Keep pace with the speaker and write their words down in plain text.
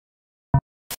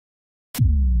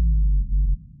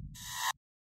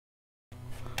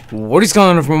What is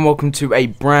going on, everyone? Welcome to a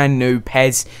brand new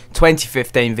PES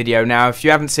 2015 video. Now, if you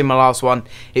haven't seen my last one,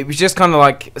 it was just kind of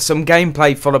like some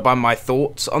gameplay followed by my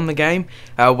thoughts on the game,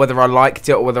 whether I liked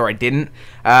it or whether I didn't.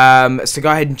 So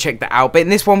go ahead and check that out. But in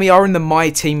this one, we are in the My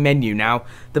Team menu. Now,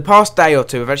 the past day or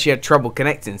two, I've actually had trouble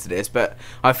connecting to this, but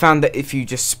I found that if you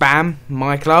just spam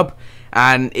MyClub,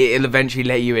 and it'll eventually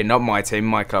let you in. Not my team,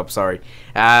 MyClub, sorry.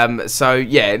 So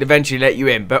yeah, it'll eventually let you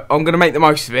in, but I'm going to make the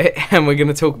most of it and we're going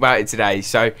to talk about it today.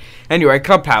 So anyway,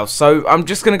 Clubhouse. So I'm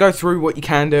just going to go through what you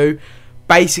can do,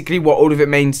 basically what all of it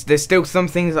means. There's still some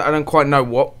things that I don't quite know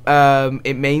what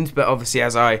it means, but obviously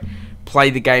as I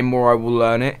play the game more I will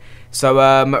learn it. So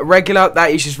regular,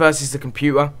 that is just versus the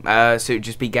computer, so it would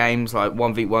just be games like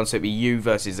 1v1, so it'd be you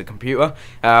versus the computer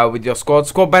with your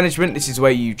squad management. This is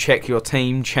where you check your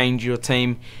team, change your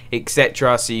team,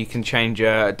 etc. So you can change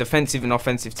defensive and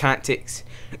offensive tactics,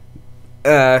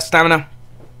 stamina,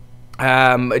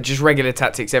 just regular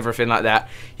tactics, everything like that.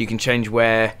 You can change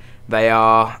where they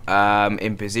are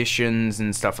in positions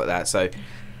and stuff like that. So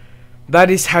that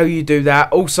is how you do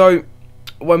that. Also,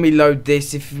 when we load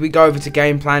this, if we go over to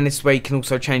game plan, this way you can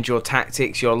also change your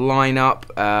tactics, your lineup,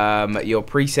 your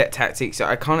preset tactics.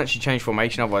 I can't actually change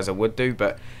formation, otherwise I would do,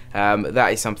 but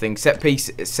that is something. Set piece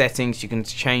settings, you can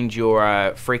change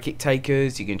your free kick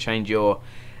takers, you can change your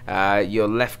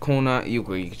left corner, you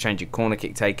can change your corner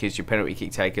kick takers, your penalty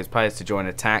kick takers, players to join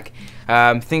attack,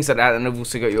 things like that. And I've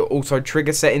also got your auto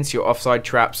trigger settings, your offside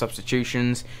trap,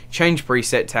 substitutions, change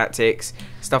preset tactics,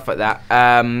 stuff like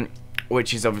that.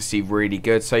 Which is obviously really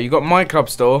good. So you've got MyClub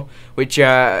store, which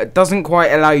doesn't quite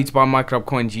allow you to buy MyClub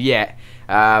coins yet,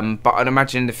 but I'd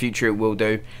imagine in the future it will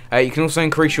do. You can also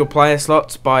increase your player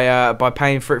slots by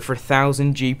paying for it for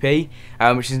 1,000 GP,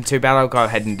 which isn't too bad. I'll go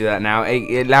ahead and do that now.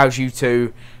 It allows you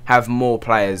to have more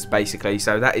players, basically.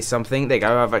 So that is something. There you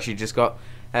go. I've actually just got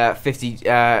 50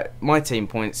 my team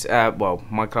points, well,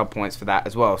 my club points for that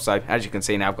as well. So as you can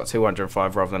see now, I've got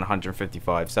 205 rather than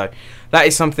 155. So that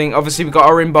is something. Obviously we've got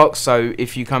our inbox, so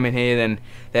if you come in here, then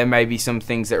there may be some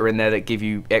things that are in there that give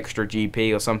you extra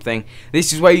GP or something.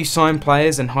 This is where you sign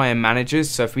players and hire managers.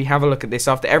 So if we have a look at this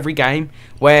after every game,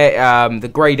 where the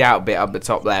grayed out bit up the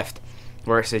top left,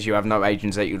 where it says you have no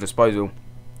agents at your disposal,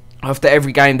 after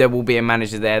every game there will be a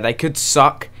manager there. They could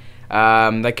suck.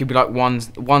 They could be like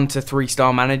 1 to 3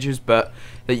 star managers, but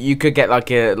that you could get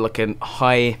like a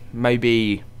high,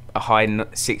 maybe a high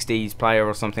 60s player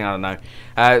or something. I don't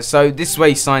know. So this is where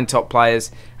you sign top players.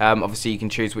 Obviously you can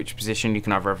choose which position. You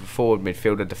can either have a forward,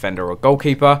 midfielder, defender, or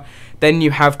goalkeeper. Then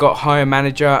you have got hire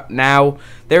manager. Now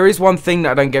there is one thing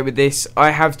that I don't get with this.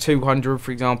 I have 200,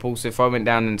 for example. So if I went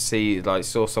down and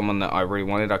saw someone that I really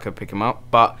wanted, I could pick them up,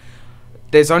 but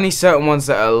there's only certain ones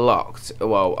that are locked,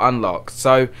 well, unlocked.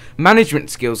 So management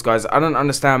skills, guys, I don't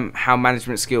understand how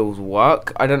management skills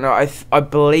work. I don't know. I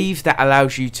believe that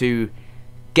allows you to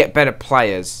get better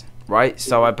players, right?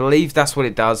 So I believe that's what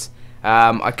it does.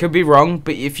 I could be wrong,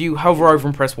 but if you hover over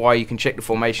and press Y, you can check the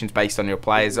formations based on your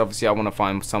players. Obviously, I want to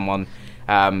find someone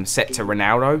set to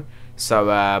Ronaldo. So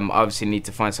I obviously need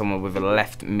to find someone with a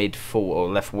left mid forward or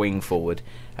left wing forward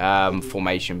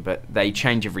formation, but they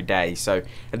change every day. So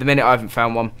at the minute I haven't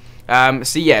found one.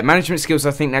 So yeah, management skills,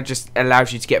 I think that just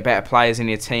allows you to get better players in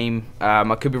your team.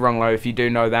 I could be wrong though. If you do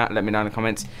know that, let me know in the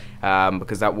comments,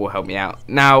 because that will help me out.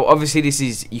 Now obviously this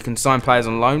is, you can sign players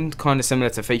on loan, kind of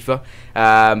similar to FIFA,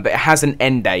 but it has an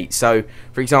end date. So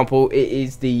for example, it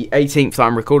is the 18th that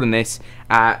I'm recording this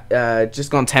at just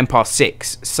gone 10 past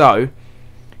 6. So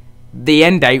the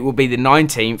end date will be the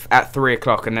 19th at 3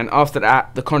 o'clock, and then after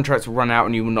that the contracts will run out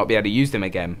and you will not be able to use them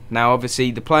again. Now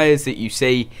obviously the players that you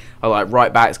see are like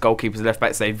right backs, goalkeepers, left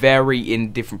backs. They vary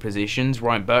in different positions.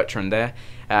 Ryan Bertrand there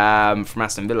from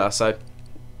Aston Villa, so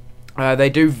they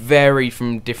do vary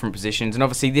from different positions. And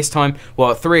obviously this time,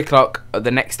 well, at 3 o'clock the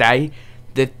next day,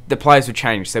 the players will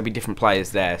change, so there'll be different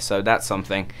players there. So that's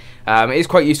something. It is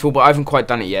quite useful, but I haven't quite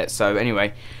done it yet. So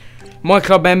anyway, my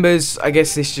club members, I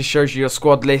guess this just shows you your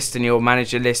squad list and your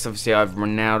manager list. Obviously, I have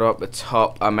Ronaldo up the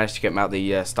top. I managed to get him out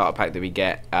the starter pack that we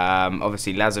get.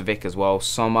 Obviously, Lazovic as well,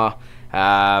 Sommer,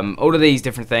 all of these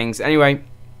different things. Anyway,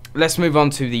 let's move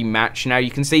on to the match. Now, you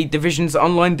can see divisions,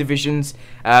 online divisions.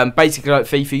 Basically, like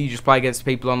FIFA, you just play against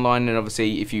people online, and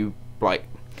obviously, if you, like,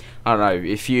 I don't know,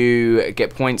 if you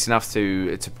get points enough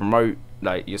to promote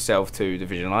like yourself to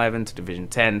Division 11, to Division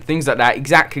 10, things like that,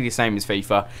 exactly the same as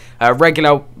FIFA.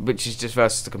 Regular, which is just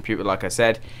versus the computer, like I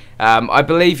said. I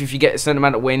believe if you get a certain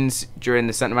amount of wins during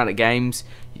the certain amount of games,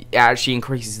 it actually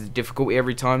increases the difficulty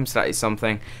every time, so that is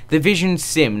something. Division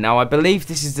Sim. Now, I believe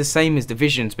this is the same as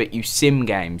Divisions, but you sim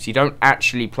games. You don't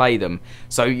actually play them,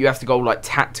 so you have to go, like,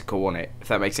 tactical on it, if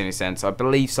that makes any sense. I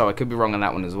believe so. I could be wrong on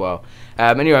that one as well.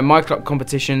 Anyway, MyClub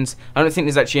competitions. I don't think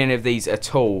there's actually any of these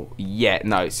at all yet.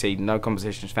 No, see, no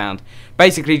competitions found.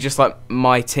 Basically, just like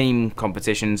my team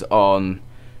competitions on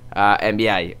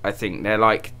NBA. I think they're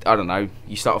like, I don't know,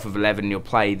 you start off with 11 and you'll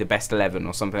play the best 11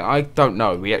 or something. I don't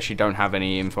know, we actually don't have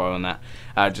any info on that.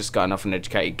 Just got enough of an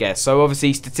educated guess. So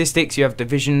obviously statistics, you have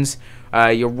divisions,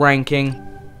 your ranking.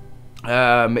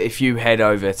 If you head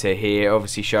over to here,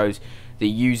 obviously shows the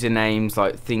usernames,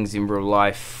 like things in real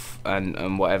life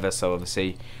and whatever. So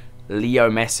obviously Leo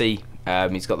Messi,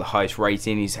 he's got the highest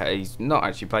rating. He's not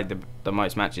actually played the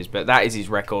most matches, but that is his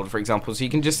record, for example. So you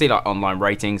can just see like online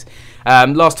ratings.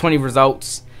 Last 20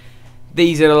 results.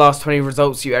 These are the last 20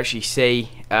 results you actually see.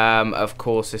 Of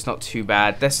course, it's not too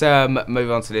bad. Let's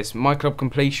move on to this. MyClub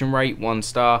completion rate, 1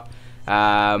 star.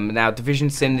 Now, Division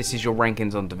Sim, this is your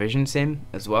rankings on Division Sim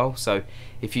as well. So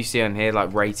if you see on here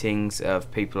like ratings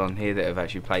of people on here that have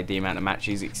actually played the amount of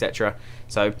matches, etc.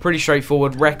 So pretty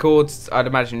straightforward. Records, I'd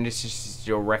imagine this is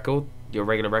your record, your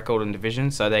regular record on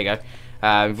Division. So there you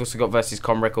go. We've also got versus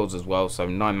com records as well. So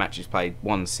 9 matches played,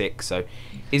 1-6. So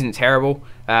isn't terrible.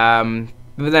 But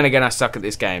then again, I suck at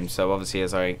this game. So obviously,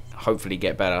 as I hopefully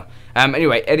get better.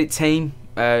 Anyway, edit team.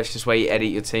 It's just where you edit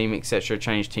your team, etc.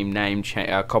 Change team name,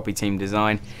 copy team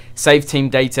design, save team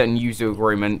data, and user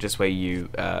agreement, just where you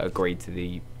agree to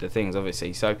the things,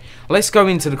 obviously. So let's go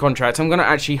into the contract. I'm going to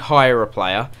actually hire a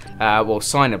player, well,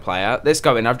 sign a player. Let's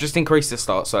go in. I've just increased the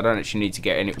slot, so I don't actually need to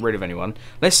get rid of anyone.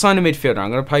 Let's sign a midfielder.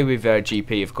 I'm going to play with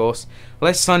GP, of course.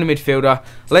 Let's sign a midfielder.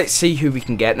 Let's see who we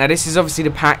can get. Now, this is obviously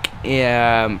the pack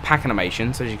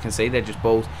animation. So as you can see, they're just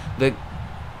balls. The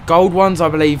gold ones, I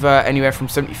believe, are anywhere from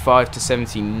 75 to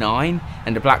 79,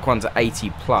 and the black ones are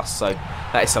 80 plus. So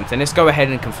that is something. Let's go ahead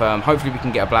and confirm. Hopefully, we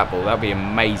can get a black ball. That'll be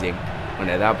amazing. Oh,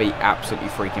 no, that'll be absolutely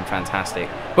freaking fantastic.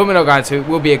 But we're not going to. It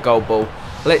will be a gold ball.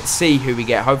 Let's see who we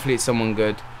get. Hopefully, it's someone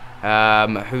good.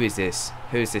 Who is this?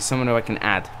 Who is this? Someone who I can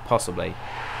add, possibly.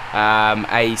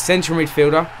 A central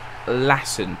midfielder,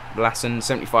 Lassen,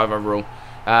 75 overall.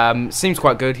 Seems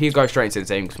quite good. He'll go straight into the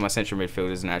team because my central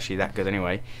midfielder isn't actually that good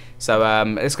anyway. So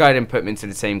let's go ahead and put him into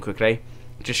the team quickly.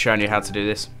 Just showing you how to do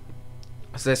this.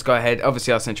 So let's go ahead.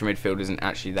 Obviously, our central midfielder isn't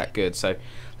actually that good. So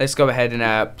let's go ahead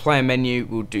and player menu.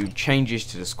 We'll do changes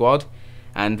to the squad,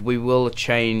 and we will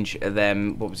change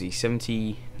them. What was he?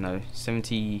 70? No,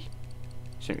 70.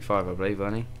 75, I believe,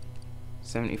 wasn't he?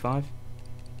 75.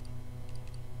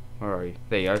 Where are you?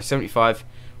 There you go. 75.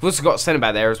 We've also got centre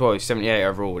back there as well. He's 78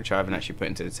 overall, which I haven't actually put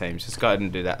into the team. So let's go ahead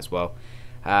and do that as well.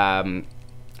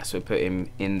 So we put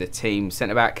him in the team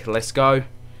centre back. Let's go.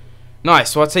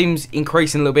 Nice. So our team's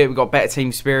increasing a little bit. We've got better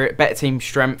team spirit, better team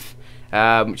strength,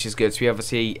 which is good. So we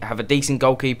obviously have a decent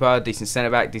goalkeeper, decent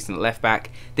centre back, decent left back,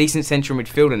 decent central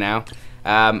midfielder now,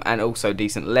 and also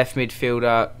decent left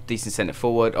midfielder, decent centre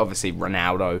forward. Obviously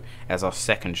Ronaldo as our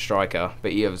second striker,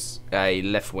 but he has a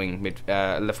left wing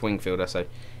fielder, so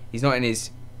he's not in his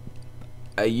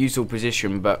usual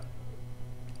position, but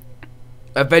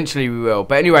eventually we will.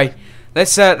 But anyway,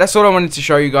 that's all I wanted to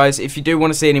show you guys. If you do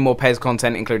want to see any more PES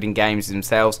content, including games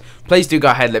themselves, please do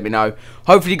go ahead, let me know.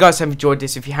 Hopefully you guys have enjoyed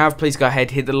this. If you have, please go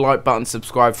ahead, hit the like button,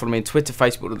 subscribe, follow me on Twitter,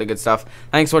 Facebook, all the good stuff.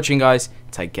 Thanks for watching, guys.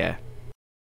 Take care.